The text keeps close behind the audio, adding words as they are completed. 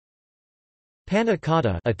Panna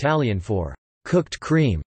cotta, Italian for cooked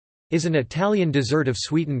cream, is an Italian dessert of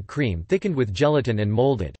sweetened cream thickened with gelatin and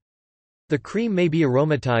molded. The cream may be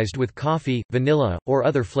aromatized with coffee, vanilla, or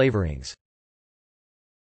other flavorings.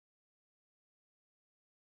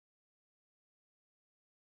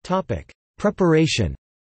 Preparation.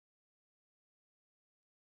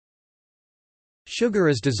 Sugar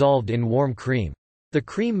is dissolved in warm cream. The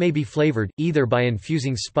cream may be flavored, either by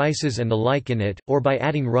infusing spices and the like in it, or by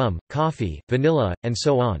adding rum, coffee, vanilla, and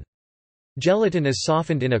so on. Gelatin is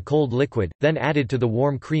softened in a cold liquid, then added to the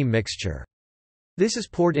warm cream mixture. This is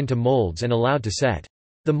poured into molds and allowed to set.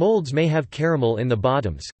 The molds may have caramel in the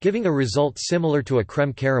bottoms, giving a result similar to a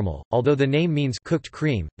crème caramel. Although the name means cooked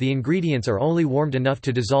cream, the ingredients are only warmed enough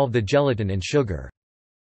to dissolve the gelatin and sugar.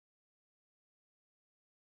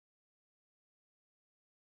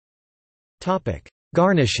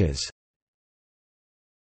 Garnishes.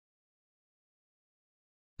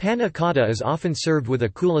 Panna cotta is often served with a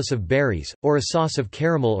coulis of berries, or a sauce of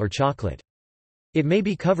caramel or chocolate. It may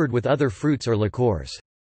be covered with other fruits or liqueurs.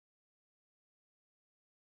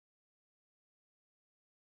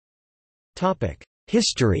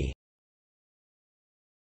 History.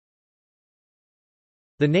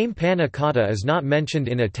 The name panna cotta is not mentioned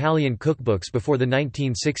in Italian cookbooks before the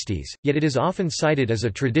 1960s, yet it is often cited as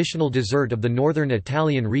a traditional dessert of the northern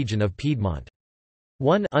Italian region of Piedmont.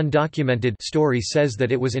 One undocumented story says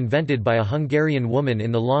that it was invented by a Hungarian woman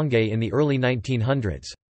in the Langhe in the early 1900s.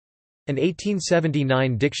 An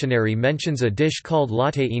 1879 dictionary mentions a dish called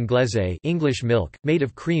latte inglese, English milk, made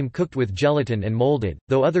of cream cooked with gelatin and molded,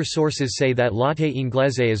 though other sources say that latte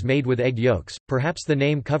inglese is made with egg yolks. Perhaps the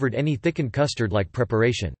name covered any thickened custard-like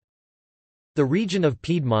preparation. The region of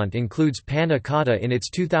Piedmont includes panna cotta in its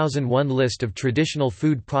 2001 list of traditional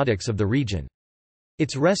food products of the region.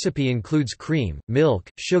 Its recipe includes cream, milk,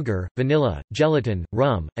 sugar, vanilla, gelatin,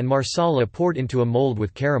 rum, and marsala poured into a mold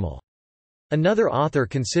with caramel. Another author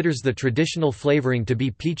considers the traditional flavoring to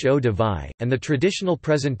be peach eau de vie, and the traditional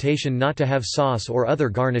presentation not to have sauce or other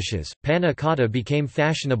garnishes. Panna cotta became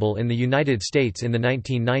fashionable in the United States in the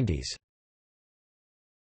 1990s.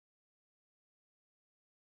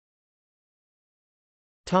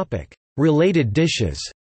 Related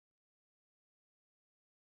dishes.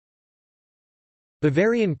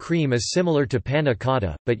 Bavarian cream is similar to panna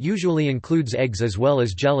cotta, but usually includes eggs as well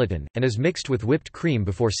as gelatin, and is mixed with whipped cream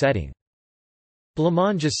before setting.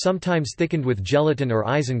 Blancmange is sometimes thickened with gelatin or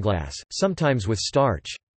isinglass, sometimes with starch.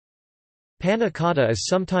 Panna cotta is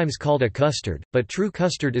sometimes called a custard, but true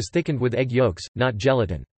custard is thickened with egg yolks, not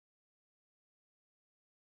gelatin.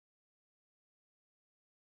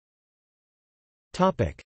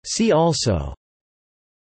 See also: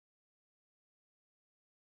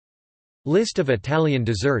 List of Italian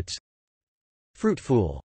desserts, Fruit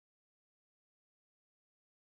fool.